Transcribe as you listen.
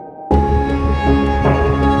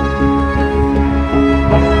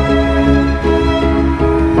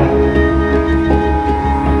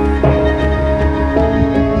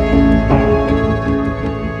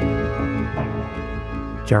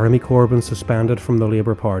Jeremy Corbyn suspended from the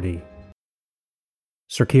Labour Party.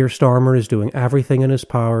 Sir Keir Starmer is doing everything in his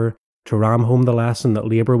power to ram home the lesson that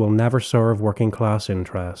Labour will never serve working class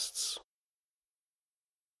interests.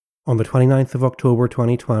 On the 29th of October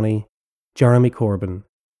 2020, Jeremy Corbyn,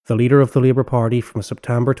 the leader of the Labour Party from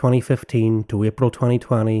September 2015 to April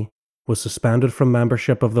 2020, was suspended from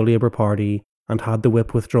membership of the Labour Party and had the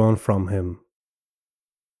whip withdrawn from him.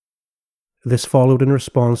 This followed in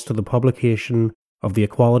response to the publication of the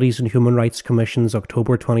Equalities and Human Rights Commission's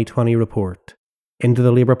October 2020 report into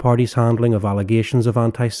the Labour Party's handling of allegations of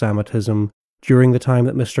anti-Semitism during the time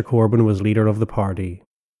that Mr Corbyn was leader of the party.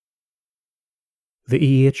 The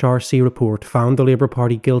EHRC report found the Labour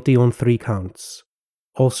Party guilty on 3 counts,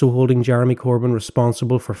 also holding Jeremy Corbyn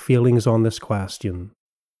responsible for failings on this question.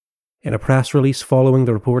 In a press release following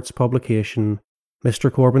the report's publication,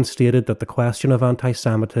 Mr Corbyn stated that the question of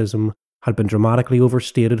anti-Semitism had been dramatically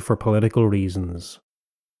overstated for political reasons.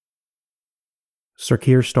 Sir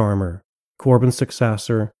Keir Starmer, Corbyn's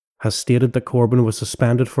successor, has stated that Corbyn was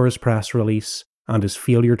suspended for his press release and his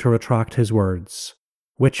failure to retract his words,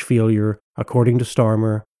 which failure, according to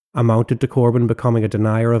Starmer, amounted to Corbyn becoming a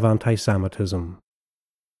denier of anti-Semitism.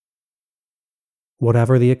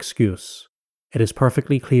 Whatever the excuse, it is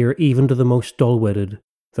perfectly clear even to the most dull-witted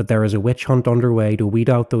that there is a witch hunt underway to weed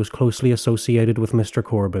out those closely associated with Mr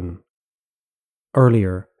Corbyn.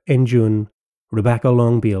 Earlier, in June, Rebecca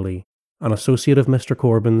Long Bailey, an associate of Mr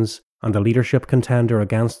Corbyn's and a leadership contender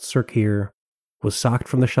against Sir Keir, was sacked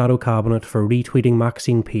from the shadow cabinet for retweeting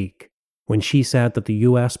Maxine Peake when she said that the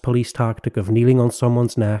US police tactic of kneeling on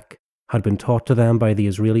someone's neck had been taught to them by the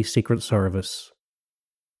Israeli Secret Service.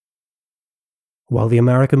 While the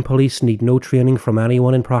American police need no training from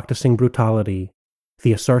anyone in practicing brutality,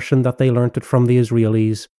 the assertion that they learnt it from the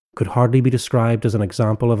Israelis could hardly be described as an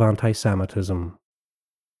example of anti-Semitism.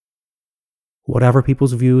 Whatever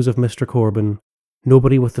people's views of Mr Corbyn,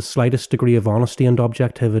 nobody with the slightest degree of honesty and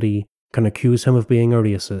objectivity can accuse him of being a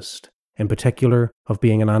racist, in particular of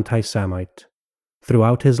being an anti-Semite.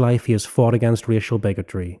 Throughout his life he has fought against racial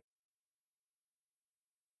bigotry.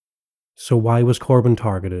 So why was Corbyn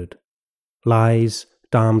targeted? Lies,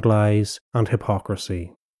 damned lies, and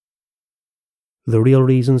hypocrisy. The real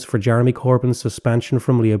reasons for Jeremy Corbyn's suspension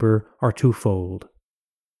from Labour are twofold.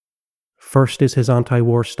 First is his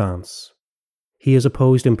anti-war stance. He has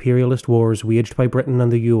opposed imperialist wars waged by Britain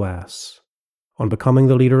and the US. On becoming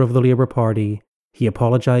the leader of the Labour Party, he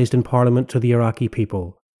apologised in Parliament to the Iraqi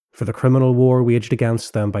people for the criminal war waged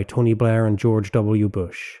against them by Tony Blair and George W.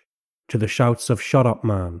 Bush, to the shouts of "Shut up,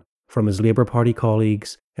 man" from his Labour Party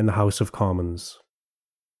colleagues in the House of Commons.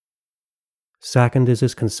 Second is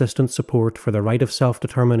his consistent support for the right of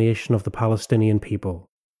self-determination of the Palestinian people,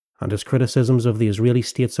 and his criticisms of the Israeli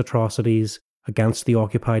state's atrocities against the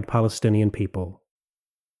occupied Palestinian people.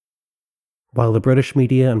 While the British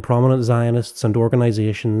media and prominent Zionists and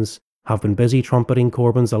organisations have been busy trumpeting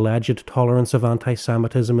Corbyn's alleged tolerance of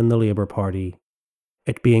anti-Semitism in the Labour Party,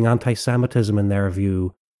 it being anti-Semitism in their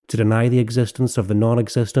view to deny the existence of the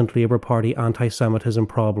non-existent Labour Party anti-Semitism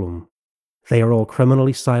problem, they are all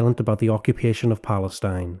criminally silent about the occupation of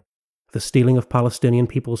Palestine, the stealing of Palestinian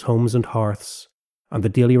people's homes and hearths, and the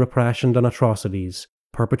daily repression and atrocities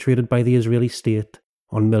perpetrated by the Israeli state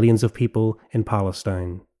on millions of people in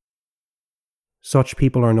Palestine. Such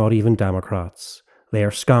people are not even Democrats. They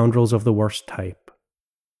are scoundrels of the worst type.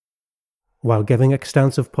 While giving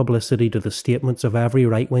extensive publicity to the statements of every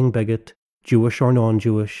right-wing bigot, Jewish or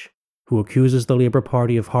non-Jewish, who accuses the Labour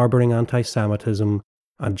Party of harbouring anti-Semitism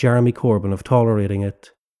and Jeremy Corbyn of tolerating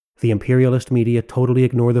it, the imperialist media totally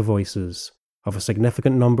ignore the voices of a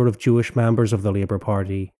significant number of Jewish members of the Labour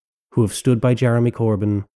Party who have stood by Jeremy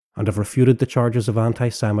Corbyn and have refuted the charges of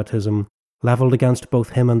anti-Semitism levelled against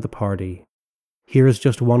both him and the party. Here is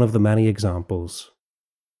just one of the many examples.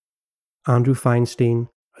 Andrew Feinstein,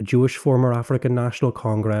 a Jewish former African National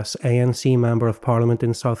Congress ANC Member of Parliament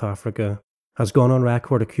in South Africa, has gone on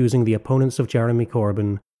record accusing the opponents of Jeremy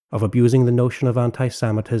Corbyn of abusing the notion of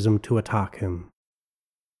anti-Semitism to attack him.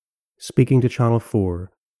 Speaking to Channel 4,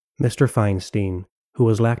 Mr. Feinstein, who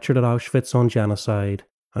was lectured at Auschwitz on genocide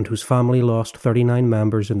and whose family lost 39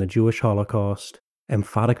 members in the Jewish Holocaust,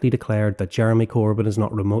 emphatically declared that Jeremy Corbyn is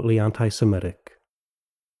not remotely anti-Semitic,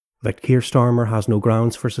 that Keir Starmer has no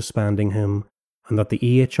grounds for suspending him, and that the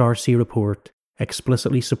EHRC report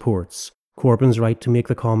explicitly supports Corbyn's right to make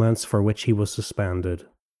the comments for which he was suspended.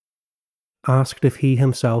 Asked if he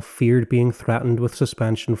himself feared being threatened with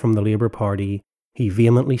suspension from the Labour Party, he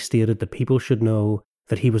vehemently stated that people should know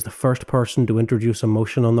that he was the first person to introduce a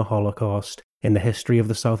motion on the Holocaust in the history of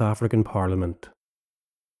the South African Parliament.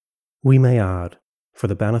 We may add, for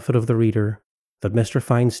the benefit of the reader, that Mr.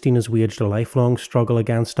 Feinstein has waged a lifelong struggle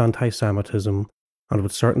against anti-Semitism and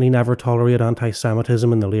would certainly never tolerate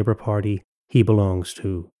anti-Semitism in the Labour Party he belongs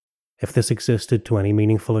to, if this existed to any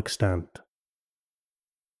meaningful extent.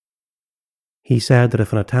 He said that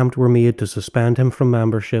if an attempt were made to suspend him from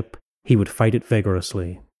membership, he would fight it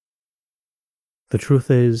vigorously. The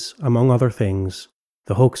truth is, among other things,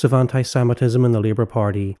 the hoax of anti-Semitism in the Labour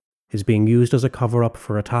Party is being used as a cover-up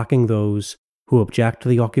for attacking those who object to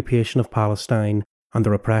the occupation of Palestine and the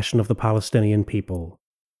repression of the Palestinian people,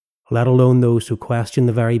 let alone those who question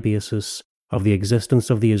the very basis of the existence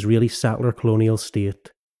of the Israeli settler colonial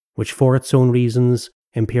state, which for its own reasons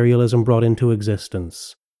imperialism brought into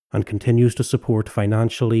existence and continues to support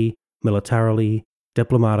financially, militarily,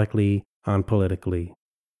 diplomatically, and politically.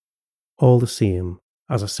 All the same,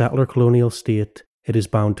 as a settler colonial state, it is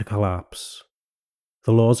bound to collapse.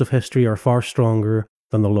 The laws of history are far stronger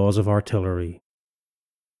than the laws of artillery.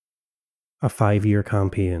 A 5-year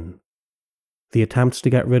campaign. The attempts to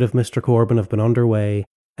get rid of Mr. Corbyn have been underway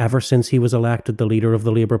ever since he was elected the leader of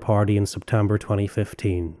the Labour Party in September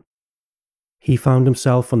 2015. He found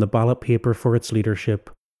himself on the ballot paper for its leadership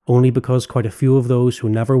only because quite a few of those who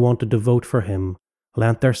never wanted to vote for him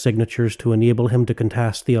lent their signatures to enable him to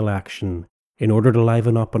contest the election in order to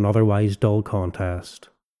liven up an otherwise dull contest.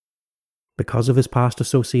 Because of his past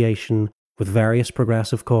association with various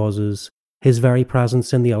progressive causes, his very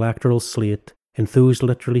presence in the electoral slate enthused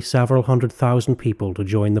literally several 100,000 people to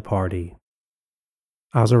join the party.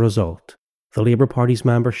 As a result, the Labour Party's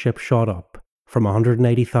membership shot up from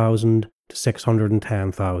 180,000 to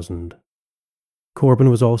 610,000. Corbyn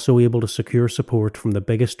was also able to secure support from the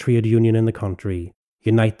biggest trade union in the country,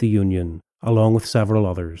 Unite the Union, along with several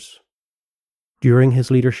others. During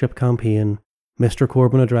his leadership campaign, Mr.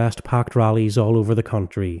 Corbyn addressed packed rallies all over the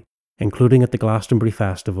country, including at the Glastonbury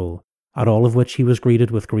Festival, at all of which he was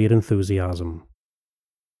greeted with great enthusiasm.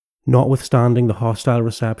 Notwithstanding the hostile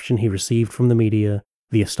reception he received from the media,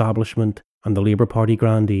 the establishment, and the Labour Party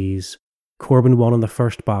grandees, Corbyn won on the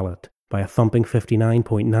first ballot by a thumping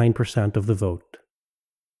 59.9% of the vote.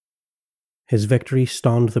 His victory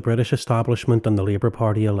stunned the British establishment and the Labour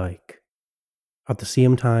Party alike. At the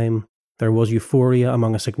same time, there was euphoria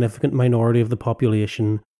among a significant minority of the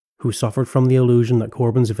population who suffered from the illusion that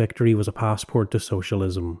Corbyn's victory was a passport to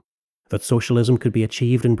socialism, that socialism could be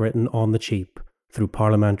achieved in Britain on the cheap, through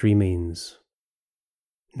parliamentary means.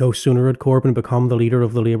 No sooner had Corbyn become the leader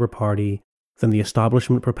of the Labour Party than the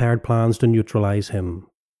establishment prepared plans to neutralise him.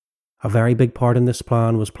 A very big part in this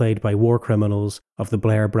plan was played by war criminals of the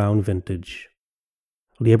Blair-Brown vintage.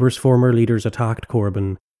 Labour's former leaders attacked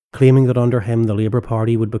Corbyn, claiming that under him the Labour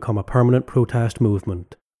Party would become a permanent protest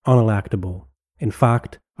movement, unelectable, in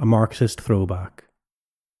fact, a Marxist throwback.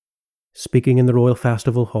 Speaking in the Royal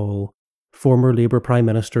Festival Hall, former Labour Prime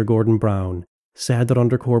Minister Gordon Brown said that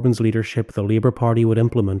under Corbyn's leadership the Labour Party would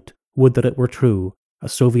implement, would that it were true, a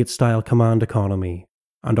Soviet-style command economy,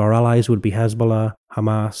 and our allies would be Hezbollah,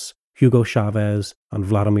 Hamas, Hugo Chavez, and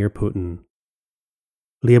Vladimir Putin.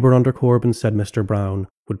 Labour under Corbyn, said Mr. Brown,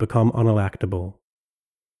 would become unelectable.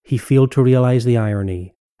 He failed to realise the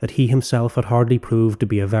irony that he himself had hardly proved to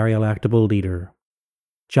be a very electable leader.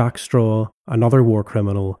 Jack Straw, another war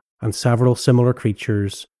criminal, and several similar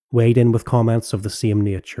creatures weighed in with comments of the same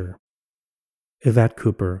nature. Yvette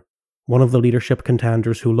Cooper, one of the leadership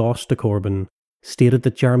contenders who lost to Corbyn, stated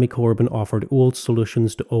that Jeremy Corbyn offered old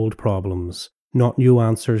solutions to old problems, not new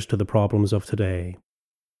answers to the problems of today.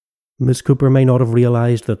 Ms. Cooper may not have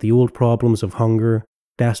realised that the old problems of hunger,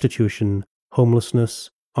 destitution, homelessness,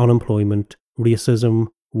 unemployment, racism,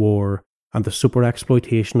 war, and the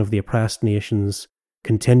super-exploitation of the oppressed nations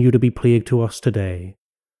continue to be plague to us today,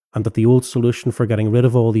 and that the old solution for getting rid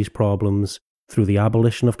of all these problems through the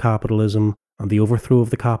abolition of capitalism and the overthrow of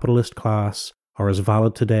the capitalist class are as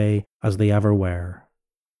valid today as they ever were.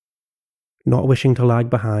 Not wishing to lag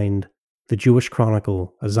behind, the Jewish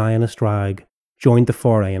Chronicle, a Zionist rag, joined the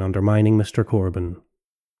foray in undermining Mr. Corbyn.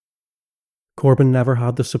 Corbyn never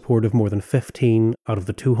had the support of more than 15 out of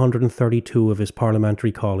the 232 of his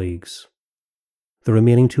parliamentary colleagues. The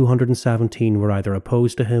remaining 217 were either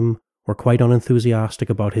opposed to him or quite unenthusiastic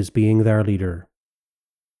about his being their leader.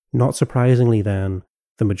 Not surprisingly then,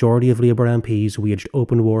 the majority of Labour MPs waged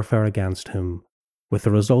open warfare against him, with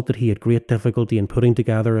the result that he had great difficulty in putting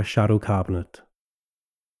together a shadow cabinet.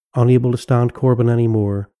 Unable to stand Corbyn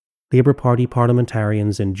anymore, Labour Party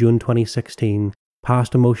parliamentarians in June 2016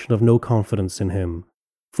 passed a motion of no confidence in him,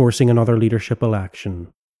 forcing another leadership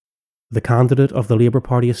election. The candidate of the Labour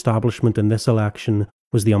Party establishment in this election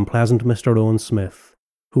was the unpleasant Mr. Owen Smith,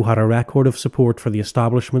 who had a record of support for the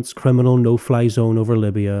establishment's criminal no-fly zone over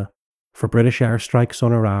Libya, for British airstrikes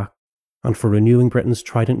on Iraq, and for renewing Britain's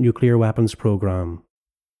Trident nuclear weapons program.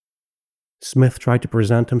 Smith tried to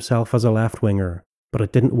present himself as a left-winger, but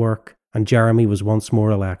it didn't work, and Jeremy was once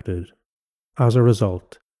more elected. As a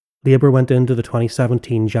result, Labour went into the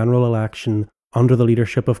 2017 general election under the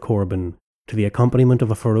leadership of Corbyn, to the accompaniment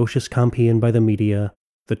of a ferocious campaign by the media,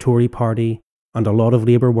 the Tory party, and a lot of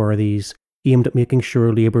Labour worthies aimed at making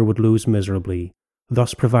sure Labour would lose miserably,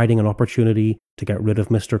 thus providing an opportunity to get rid of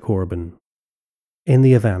Mr Corbyn. In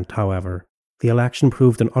the event, however, the election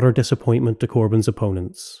proved an utter disappointment to Corbyn's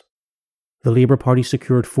opponents. The Labour Party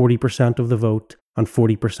secured 40% of the vote and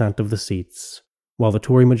 40% of the seats, while the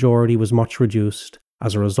Tory majority was much reduced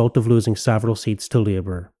as a result of losing several seats to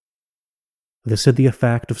Labour. This had the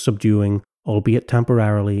effect of subduing, albeit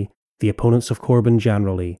temporarily, the opponents of Corbyn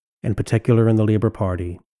generally, in particular in the Labour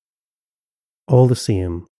Party. All the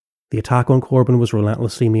same, the attack on Corbyn was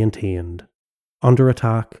relentlessly maintained. Under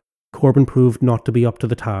attack, Corbyn proved not to be up to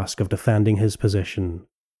the task of defending his position.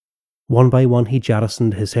 One by one he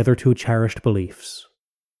jettisoned his hitherto cherished beliefs.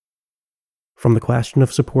 From the question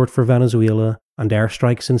of support for Venezuela and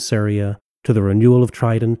airstrikes in Syria, to the renewal of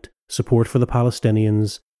Trident, support for the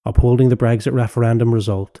Palestinians, upholding the Brexit referendum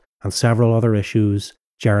result, and several other issues,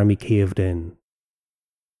 Jeremy caved in.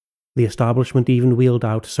 The establishment even wheeled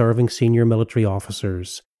out serving senior military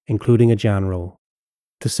officers, including a general,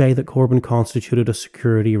 to say that Corbyn constituted a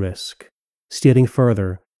security risk, stating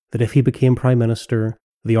further that if he became Prime Minister,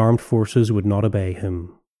 the armed forces would not obey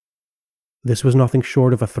him. This was nothing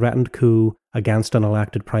short of a threatened coup against an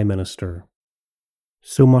elected Prime Minister.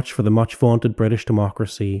 So much for the much vaunted British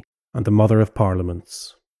democracy and the mother of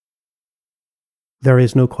parliaments. There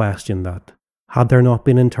is no question that, had there not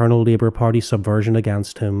been internal Labour Party subversion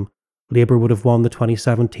against him, Labour would have won the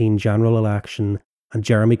 2017 general election and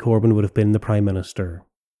Jeremy Corbyn would have been the Prime Minister.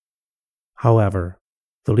 However,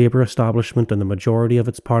 the Labour establishment and the majority of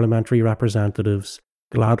its parliamentary representatives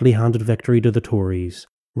gladly handed victory to the Tories,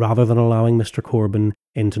 rather than allowing Mr Corbyn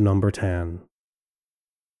into number 10.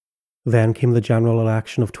 Then came the general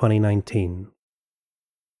election of 2019.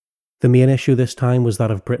 The main issue this time was that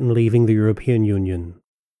of Britain leaving the European Union.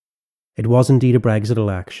 It was indeed a Brexit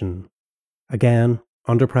election. Again,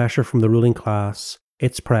 under pressure from the ruling class,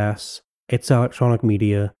 its press, its electronic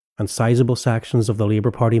media, and sizable sections of the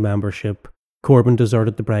Labour Party membership, Corbyn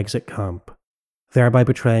deserted the Brexit camp, thereby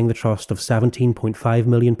betraying the trust of 17.5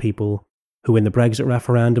 million people who in the Brexit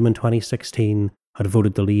referendum in 2016 had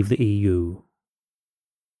voted to leave the EU.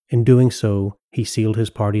 In doing so, he sealed his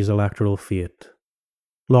party's electoral fate.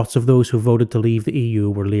 Lots of those who voted to leave the EU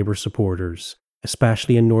were Labour supporters,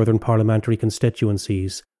 especially in northern parliamentary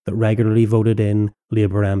constituencies that regularly voted in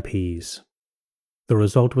Labour MPs. The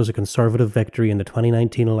result was a Conservative victory in the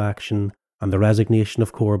 2019 election and the resignation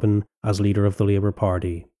of Corbyn as leader of the Labour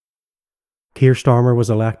Party. Keir Starmer was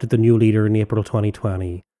elected the new leader in April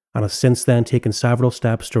 2020 and has since then taken several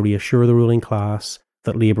steps to reassure the ruling class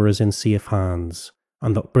that Labour is in safe hands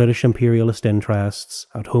and that British imperialist interests,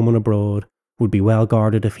 at home and abroad, would be well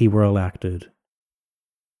guarded if he were elected.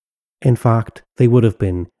 In fact, they would have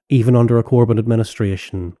been, even under a Corbyn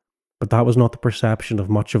administration, but that was not the perception of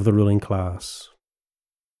much of the ruling class.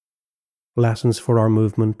 Lessons for our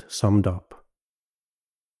movement summed up.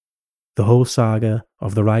 The whole saga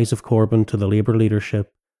of the rise of Corbyn to the Labour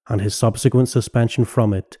leadership and his subsequent suspension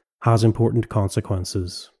from it has important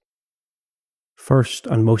consequences. First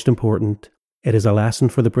and most important, it is a lesson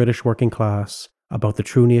for the British working class about the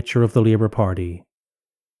true nature of the Labour Party.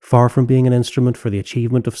 Far from being an instrument for the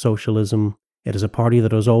achievement of socialism, it is a party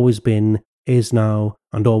that has always been, is now,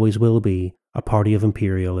 and always will be a party of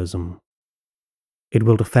imperialism. It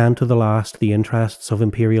will defend to the last the interests of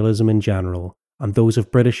imperialism in general, and those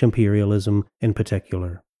of British imperialism in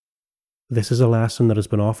particular. This is a lesson that has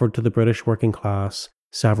been offered to the British working class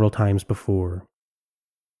several times before.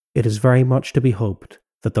 It is very much to be hoped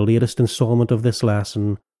that the latest instalment of this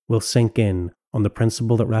lesson will sink in on the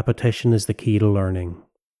principle that repetition is the key to learning.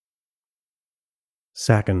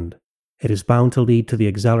 Second, it is bound to lead to the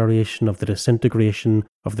acceleration of the disintegration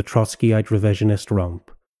of the Trotskyite revisionist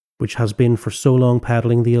rump, which has been for so long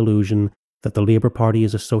peddling the illusion that the Labour Party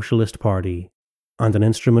is a socialist party and an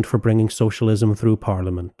instrument for bringing socialism through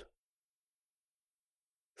Parliament.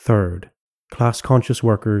 Third, class-conscious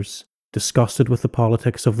workers, disgusted with the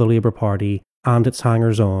politics of the Labour Party and its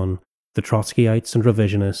hangers-on, the Trotskyites and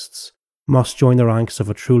revisionists, must join the ranks of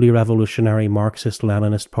a truly revolutionary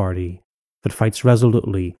Marxist-Leninist party that fights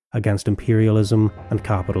resolutely against imperialism and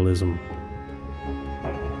capitalism.